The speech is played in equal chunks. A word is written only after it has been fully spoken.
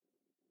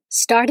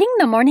Starting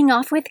the morning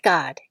off with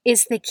God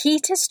is the key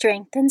to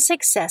strength and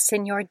success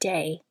in your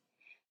day.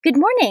 Good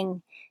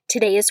morning.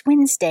 Today is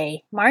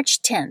Wednesday,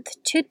 March 10th,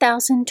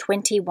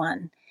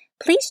 2021.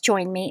 Please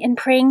join me in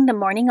praying the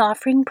morning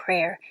offering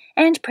prayer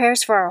and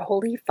prayers for our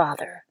Holy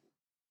Father.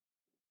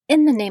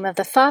 In the name of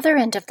the Father,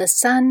 and of the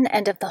Son,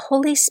 and of the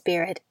Holy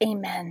Spirit,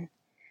 Amen.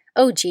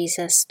 O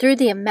Jesus, through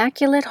the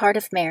Immaculate Heart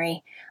of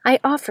Mary, I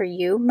offer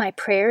you my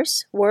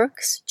prayers,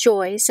 works,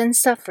 joys, and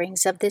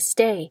sufferings of this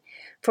day,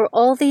 for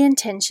all the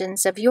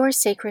intentions of your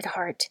Sacred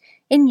Heart,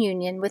 in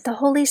union with the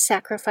holy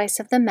sacrifice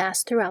of the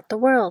Mass throughout the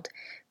world,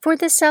 for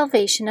the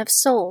salvation of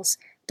souls,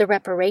 the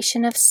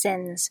reparation of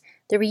sins,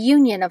 the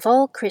reunion of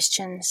all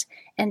Christians,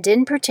 and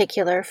in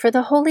particular for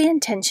the holy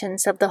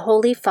intentions of the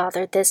Holy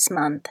Father this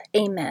month.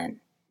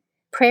 Amen.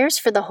 Prayers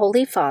for the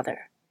Holy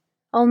Father.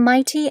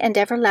 Almighty and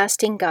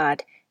everlasting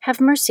God, have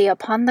mercy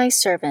upon thy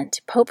servant,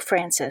 Pope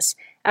Francis,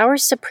 our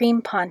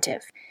Supreme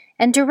Pontiff,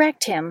 and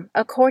direct him,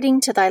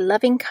 according to thy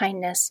loving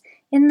kindness,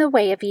 in the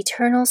way of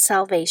eternal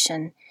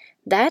salvation,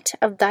 that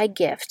of thy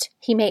gift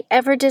he may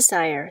ever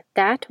desire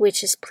that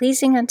which is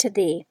pleasing unto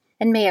thee,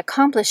 and may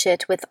accomplish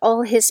it with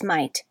all his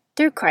might,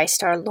 through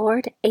Christ our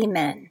Lord.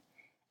 Amen.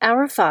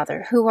 Our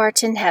Father, who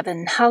art in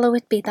heaven,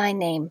 hallowed be thy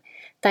name.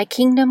 Thy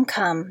kingdom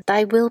come,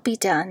 thy will be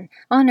done,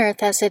 on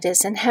earth as it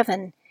is in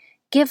heaven.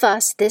 Give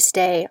us this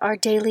day our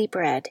daily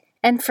bread,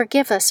 and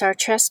forgive us our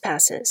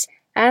trespasses,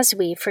 as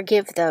we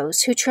forgive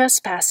those who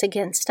trespass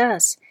against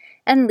us.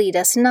 And lead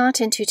us not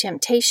into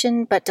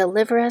temptation, but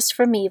deliver us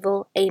from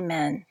evil.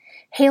 Amen.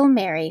 Hail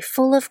Mary,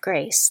 full of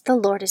grace, the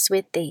Lord is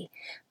with thee.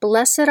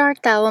 Blessed art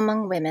thou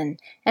among women,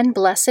 and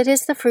blessed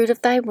is the fruit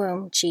of thy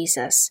womb,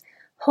 Jesus.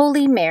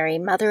 Holy Mary,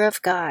 Mother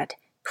of God,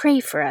 pray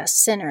for us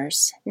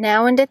sinners,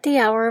 now and at the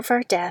hour of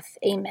our death.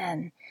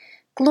 Amen.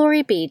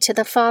 Glory be to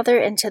the Father,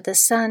 and to the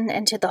Son,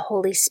 and to the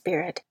Holy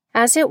Spirit,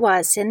 as it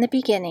was in the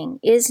beginning,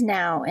 is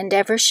now, and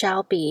ever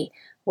shall be,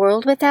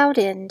 world without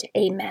end.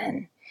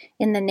 Amen.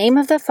 In the name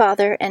of the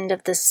Father, and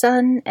of the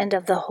Son, and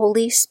of the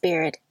Holy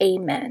Spirit.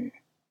 Amen.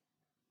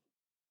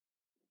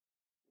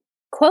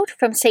 Quote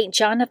from St.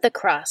 John of the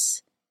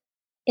Cross.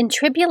 In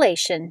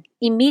tribulation,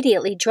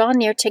 immediately draw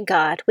near to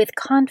God with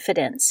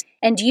confidence,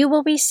 and you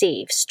will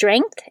receive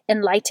strength,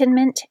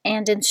 enlightenment,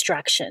 and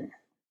instruction.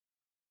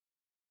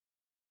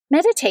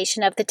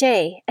 Meditation of the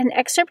Day, an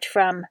excerpt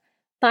from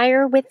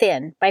Fire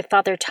Within by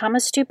Father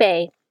Thomas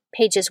Dubay,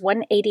 pages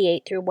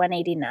 188 through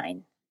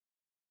 189.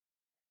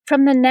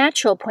 From the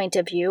natural point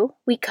of view,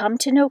 we come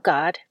to know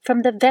God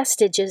from the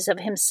vestiges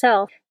of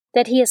Himself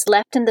that He has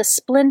left in the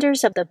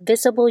splendors of the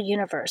visible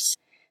universe,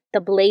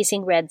 the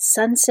blazing red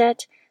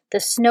sunset, the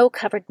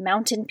snow-covered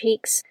mountain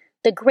peaks,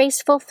 the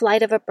graceful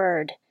flight of a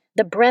bird,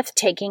 the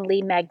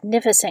breathtakingly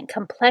magnificent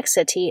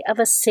complexity of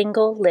a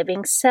single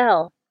living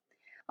cell.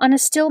 On a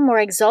still more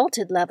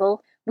exalted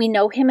level, we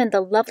know Him in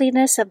the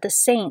loveliness of the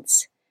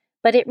saints,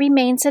 but it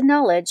remains a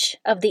knowledge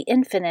of the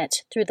infinite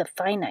through the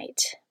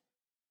finite.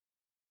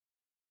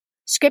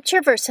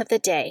 Scripture verse of the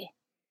day.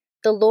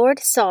 The Lord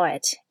saw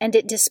it, and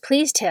it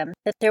displeased Him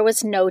that there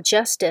was no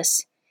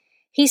justice.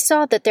 He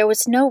saw that there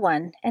was no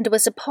one, and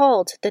was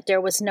appalled that there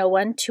was no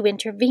one to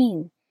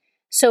intervene.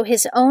 So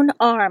His own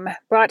arm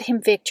brought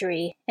Him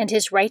victory, and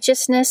His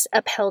righteousness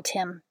upheld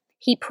Him.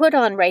 He put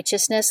on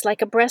righteousness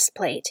like a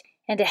breastplate,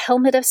 and a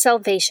helmet of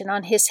salvation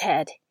on His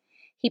head.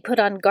 He put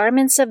on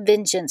garments of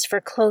vengeance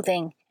for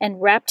clothing, and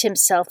wrapped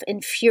Himself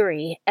in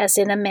fury as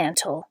in a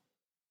mantle.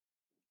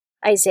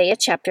 Isaiah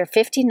chapter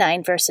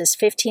 59, verses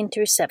 15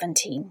 through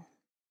 17.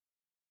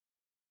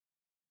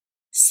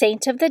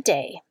 Saint of the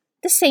Day.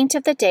 The saint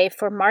of the day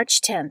for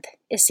March 10th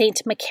is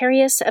Saint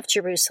Macarius of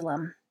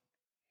Jerusalem.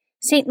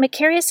 Saint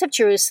Macarius of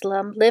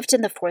Jerusalem lived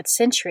in the 4th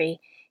century.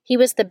 He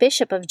was the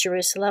bishop of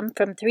Jerusalem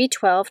from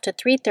 312 to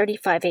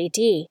 335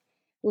 AD.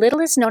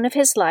 Little is known of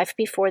his life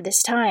before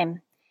this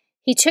time.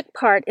 He took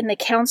part in the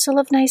Council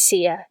of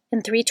Nicaea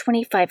in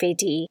 325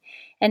 AD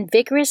and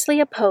vigorously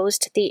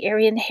opposed the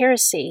Arian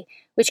heresy,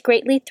 which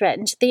greatly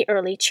threatened the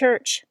early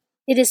church.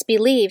 It is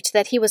believed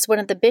that he was one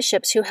of the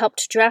bishops who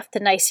helped draft the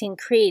Nicene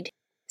Creed.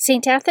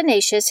 St.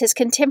 Athanasius, his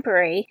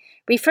contemporary,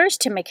 refers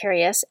to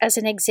Macarius as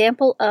an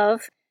example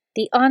of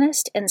the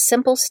honest and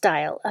simple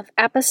style of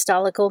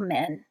apostolical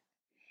men.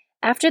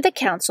 After the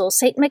council,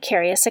 St.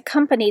 Macarius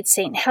accompanied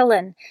St.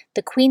 Helen,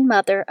 the queen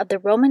mother of the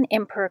Roman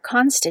Emperor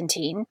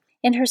Constantine,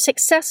 in her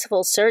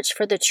successful search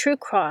for the true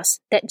cross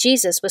that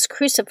Jesus was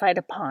crucified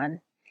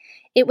upon.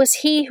 It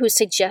was he who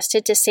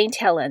suggested to St.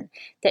 Helen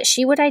that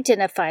she would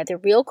identify the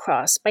real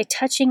cross by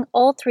touching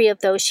all three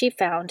of those she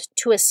found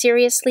to a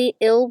seriously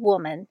ill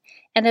woman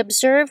and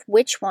observe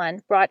which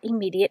one brought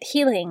immediate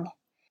healing.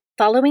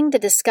 Following the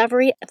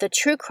discovery of the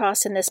true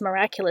cross in this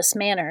miraculous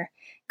manner,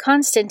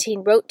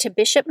 Constantine wrote to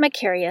Bishop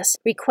Macarius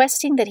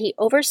requesting that he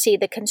oversee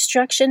the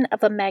construction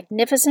of a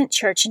magnificent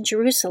church in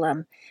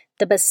Jerusalem,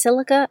 the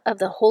Basilica of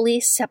the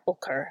Holy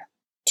Sepulchre,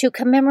 to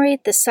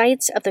commemorate the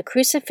sites of the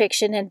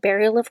crucifixion and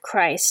burial of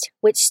Christ,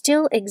 which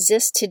still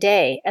exist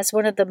today as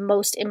one of the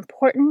most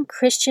important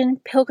Christian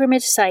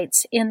pilgrimage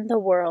sites in the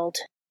world.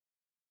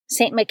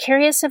 St.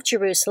 Macarius of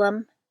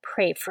Jerusalem,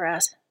 pray for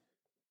us.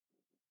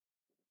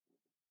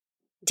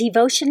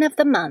 Devotion of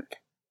the Month.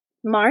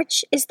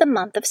 March is the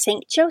month of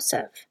Saint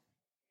Joseph.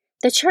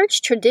 The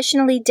Church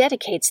traditionally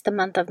dedicates the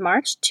month of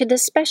March to the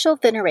special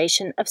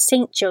veneration of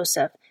Saint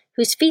Joseph,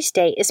 whose feast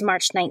day is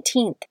March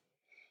 19th.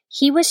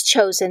 He was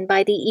chosen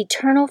by the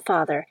Eternal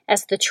Father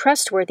as the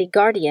trustworthy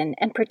guardian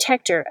and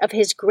protector of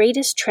his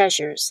greatest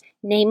treasures,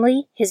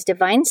 namely his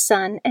divine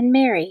Son and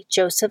Mary,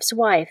 Joseph's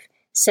wife,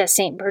 says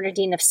St.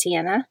 Bernardine of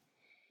Siena.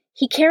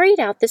 He carried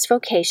out this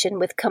vocation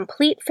with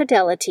complete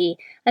fidelity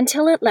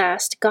until at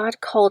last God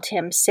called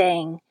him,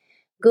 saying,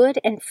 "Good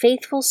and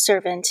faithful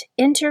servant,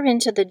 enter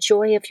into the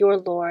joy of your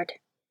Lord."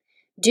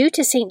 Due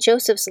to St.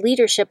 Joseph's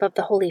leadership of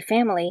the Holy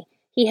Family,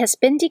 he has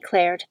been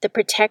declared the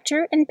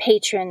protector and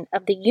patron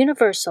of the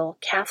Universal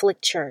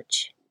Catholic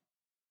Church.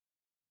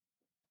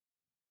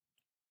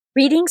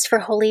 Readings for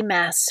Holy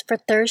Mass for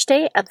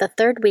Thursday of the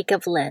third week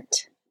of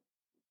Lent.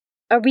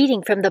 A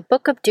reading from the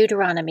book of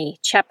Deuteronomy,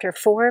 chapter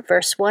 4,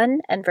 verse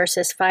 1 and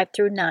verses 5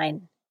 through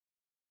 9.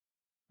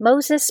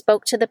 Moses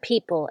spoke to the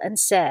people and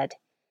said,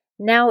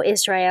 "Now,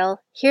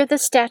 Israel, hear the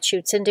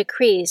statutes and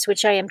decrees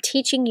which I am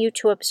teaching you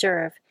to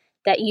observe,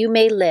 that you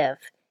may live,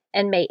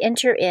 and may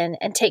enter in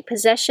and take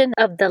possession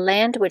of the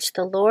land which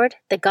the Lord,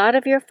 the God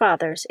of your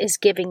fathers, is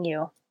giving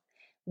you.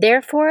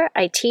 Therefore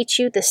I teach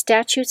you the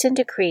statutes and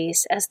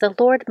decrees as the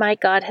Lord my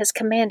God has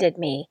commanded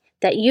me,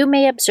 that you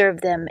may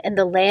observe them in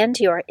the land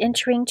you are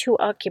entering to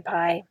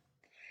occupy.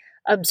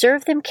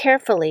 Observe them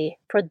carefully,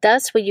 for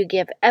thus will you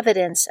give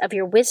evidence of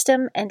your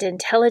wisdom and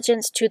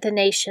intelligence to the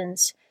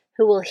nations,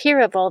 who will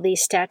hear of all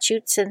these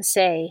statutes and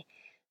say,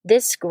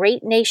 'This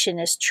great nation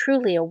is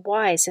truly a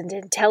wise and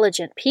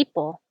intelligent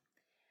people.'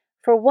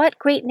 For what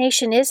great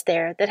nation is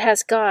there that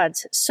has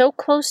gods so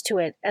close to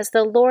it as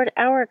the Lord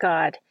our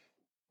God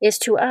is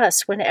to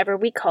us whenever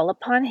we call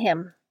upon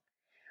him?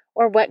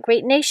 Or what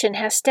great nation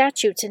has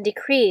statutes and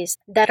decrees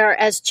that are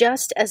as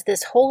just as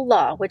this whole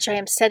law which I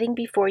am setting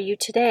before you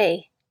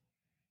today?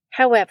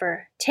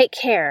 However, take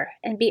care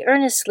and be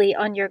earnestly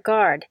on your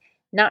guard,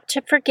 not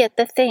to forget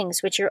the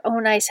things which your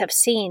own eyes have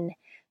seen,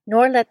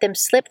 nor let them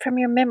slip from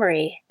your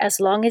memory as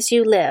long as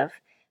you live,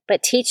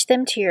 but teach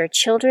them to your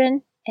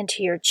children and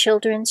to your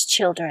children's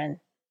children."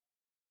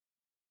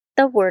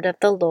 The Word of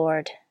the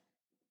Lord.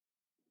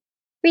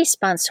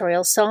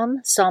 Responsorial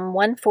Psalm, Psalm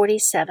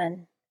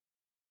 147.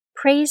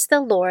 Praise the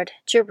Lord,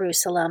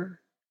 Jerusalem.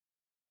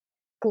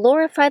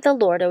 Glorify the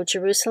Lord, O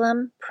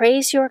Jerusalem.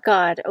 Praise your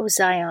God, O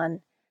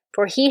Zion.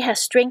 For he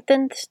has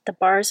strengthened the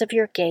bars of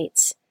your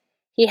gates.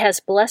 He has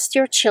blessed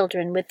your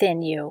children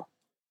within you.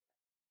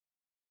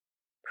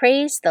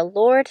 Praise the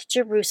Lord,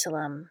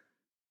 Jerusalem.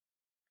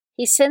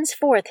 He sends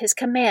forth his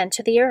command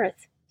to the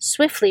earth.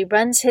 Swiftly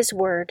runs his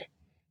word.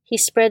 He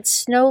spreads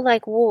snow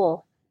like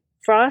wool.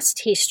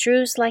 Frost he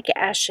strews like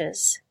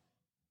ashes.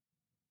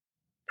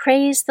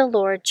 Praise the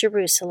Lord,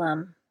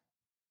 Jerusalem.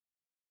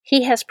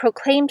 He has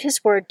proclaimed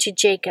his word to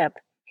Jacob,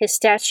 his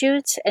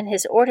statutes and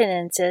his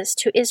ordinances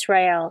to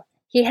Israel.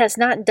 He has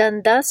not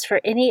done thus for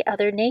any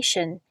other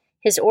nation.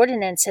 His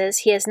ordinances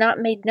he has not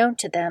made known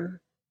to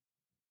them.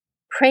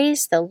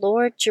 Praise the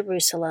Lord,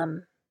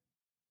 Jerusalem.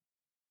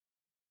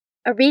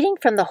 A reading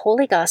from the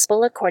Holy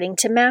Gospel according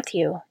to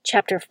Matthew,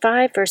 chapter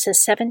 5,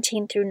 verses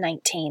 17 through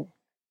 19.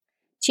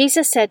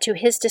 Jesus said to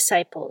his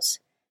disciples,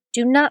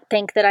 "Do not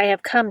think that I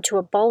have come to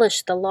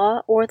abolish the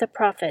law or the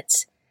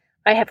prophets.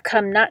 I have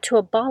come not to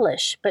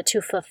abolish, but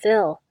to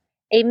fulfill.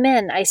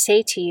 Amen, I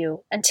say to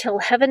you, until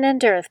heaven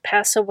and earth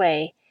pass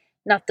away,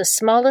 not the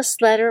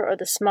smallest letter or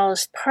the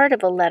smallest part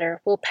of a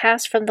letter will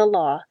pass from the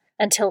law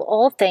until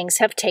all things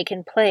have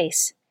taken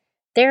place.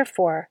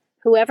 Therefore,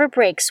 whoever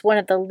breaks one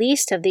of the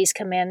least of these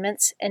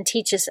commandments and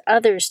teaches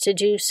others to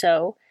do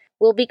so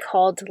will be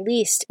called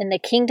least in the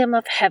kingdom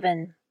of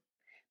heaven.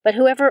 But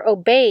whoever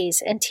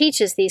obeys and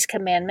teaches these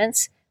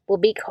commandments will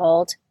be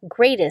called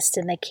greatest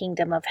in the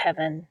kingdom of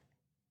heaven."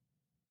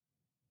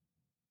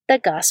 The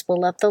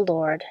Gospel of the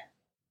Lord.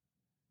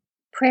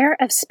 Prayer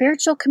of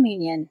Spiritual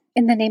Communion.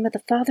 In the name of the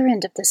Father,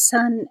 and of the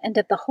Son, and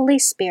of the Holy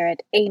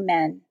Spirit.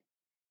 Amen.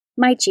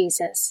 My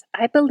Jesus,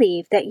 I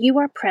believe that you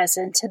are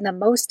present in the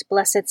most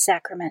blessed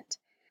sacrament.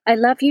 I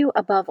love you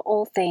above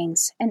all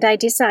things, and I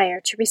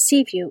desire to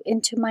receive you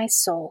into my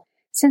soul.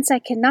 Since I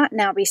cannot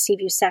now receive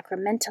you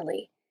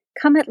sacramentally,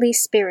 come at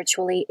least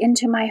spiritually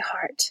into my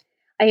heart.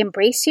 I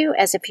embrace you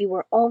as if you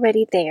were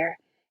already there,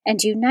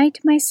 and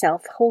unite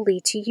myself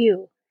wholly to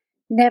you.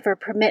 Never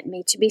permit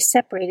me to be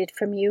separated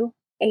from you.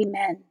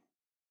 Amen.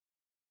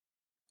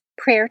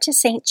 Prayer to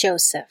Saint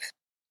Joseph.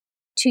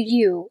 To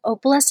you, O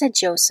blessed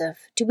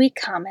Joseph, do we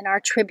come in our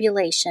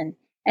tribulation,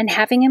 and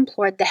having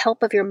implored the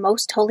help of your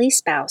most holy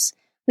spouse,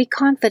 we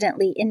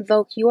confidently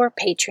invoke your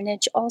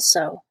patronage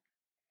also.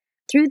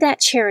 Through that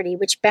charity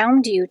which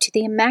bound you to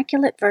the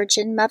Immaculate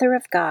Virgin Mother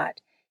of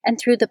God, and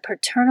through the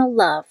paternal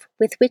love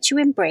with which you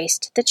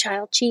embraced the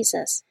child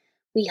Jesus,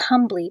 we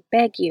humbly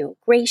beg you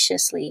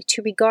graciously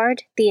to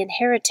regard the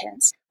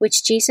inheritance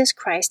which Jesus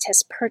Christ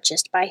has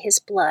purchased by his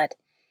blood,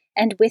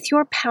 and with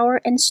your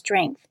power and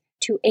strength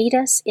to aid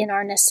us in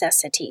our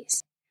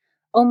necessities.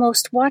 O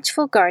most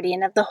watchful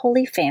guardian of the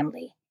Holy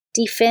Family,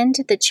 defend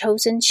the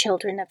chosen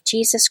children of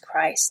Jesus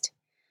Christ.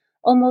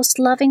 O most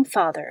loving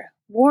Father,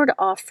 ward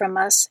off from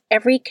us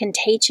every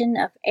contagion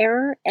of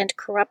error and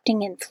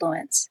corrupting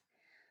influence.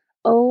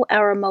 O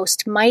our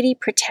most mighty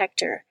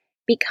protector,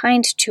 be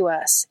kind to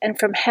us, and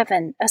from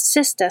heaven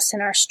assist us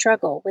in our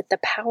struggle with the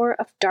power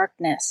of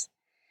darkness.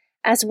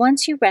 As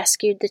once you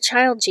rescued the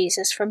child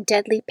Jesus from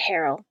deadly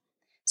peril,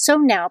 so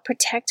now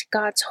protect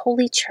God's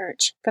holy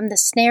church from the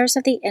snares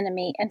of the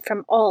enemy and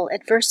from all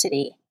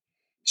adversity.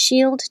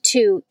 Shield,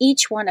 too,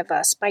 each one of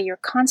us by your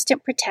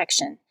constant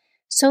protection,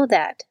 so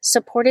that,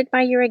 supported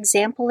by your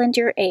example and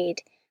your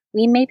aid,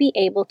 we may be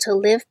able to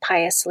live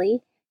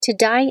piously, to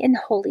die in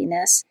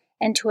holiness,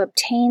 and to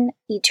obtain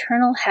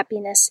eternal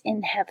happiness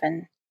in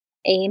heaven.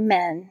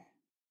 Amen.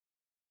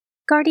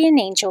 Guardian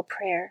Angel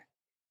Prayer.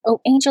 O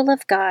angel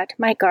of God,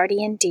 my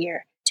guardian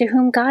dear, to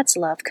whom God's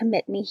love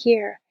commit me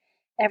here,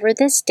 ever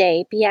this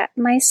day be at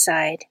my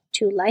side,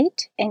 to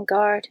light and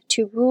guard,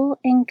 to rule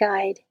and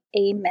guide.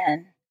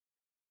 Amen.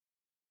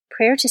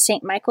 Prayer to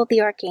Saint Michael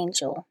the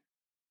Archangel.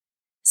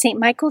 Saint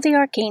Michael the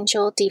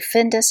Archangel,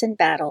 defend us in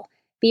battle,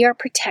 be our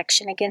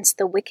protection against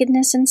the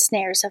wickedness and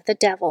snares of the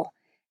devil.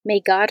 May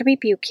God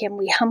rebuke him,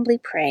 we humbly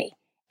pray.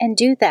 And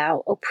do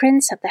thou, O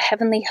Prince of the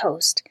heavenly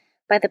host,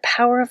 by the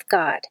power of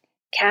God,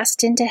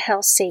 cast into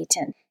hell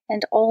Satan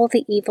and all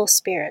the evil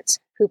spirits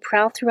who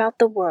prowl throughout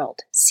the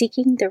world,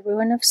 seeking the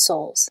ruin of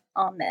souls.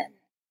 Amen.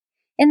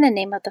 In the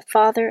name of the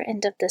Father,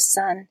 and of the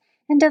Son,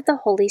 and of the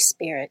Holy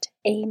Spirit.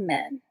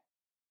 Amen.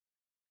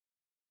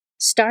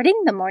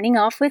 Starting the morning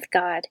off with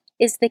God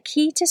is the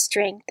key to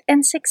strength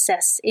and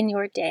success in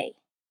your day.